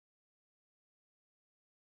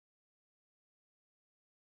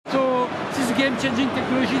This is a game-changing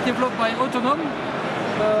technology developed by Otonohm.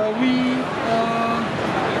 We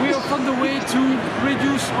have found a way to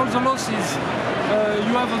reduce all the losses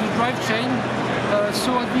you have on the drive chain.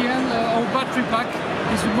 So at the end, our battery pack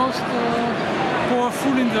is the most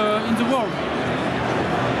powerful in the world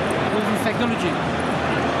with this technology.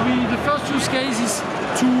 The first use case is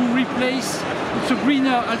to replace. It's a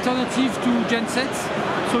greener alternative to gensets,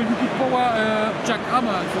 so you could power a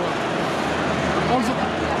jackhammer. Also,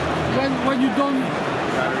 when you don't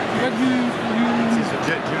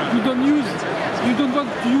want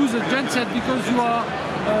to use a genset because you are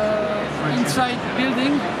inside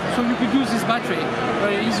building, so you could use this battery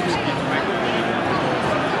very easily.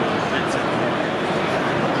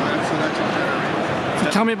 So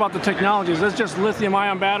tell me about the technology. Is this just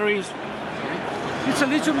lithium-ion batteries? It's a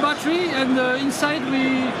lithium battery, and inside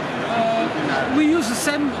we use the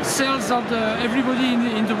same cells of everybody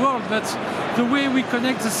in the world, but the way we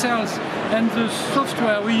connect the cells and the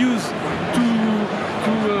software we use to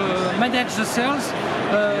manage the cells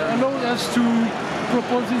allow us to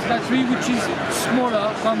propose this battery, which is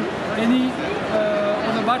smaller than any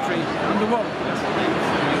other battery in the world.